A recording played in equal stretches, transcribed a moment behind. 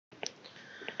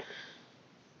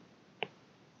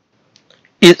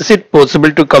Is it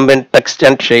possible to combine text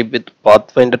and shape with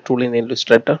Pathfinder tool in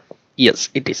Illustrator? Yes,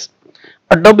 it is.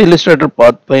 Adobe Illustrator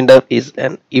Pathfinder is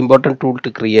an important tool to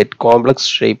create complex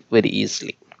shape very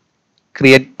easily.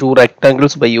 Create two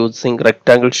rectangles by using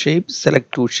rectangle shape.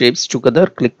 Select two shapes together.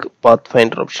 Click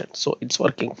Pathfinder option. So it's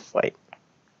working fine.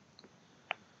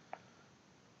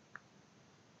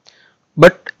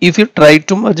 But if you try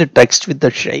to merge a text with the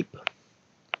shape,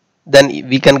 then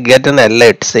we can get an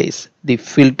alert says the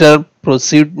filter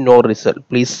proceed no result.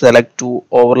 Please select two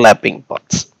overlapping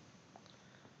paths.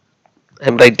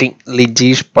 I'm writing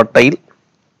Lijeesh Pattayil,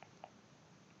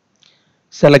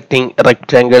 selecting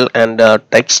rectangle and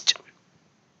text,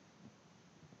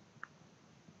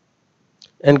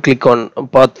 and click on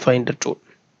Pathfinder tool.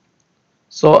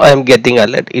 So I am getting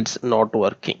alert, it's not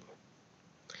working.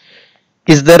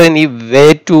 Is there any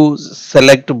way to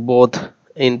select both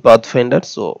in Pathfinder?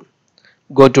 So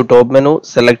go to top menu,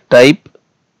 select type,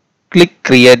 click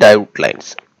create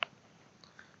outlines.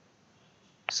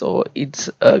 So it's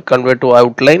convert to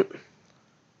outline,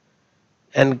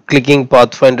 and clicking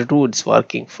Pathfinder 2, it's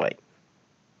working fine.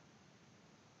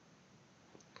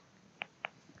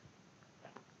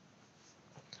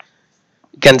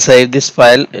 You can save this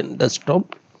file in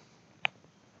desktop.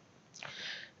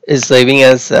 Is saving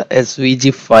as a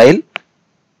SVG file.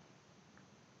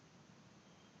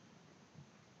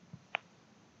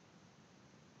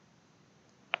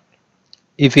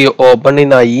 If you open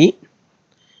in IE,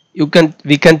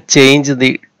 we can change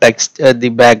the text, the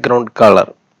background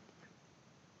color.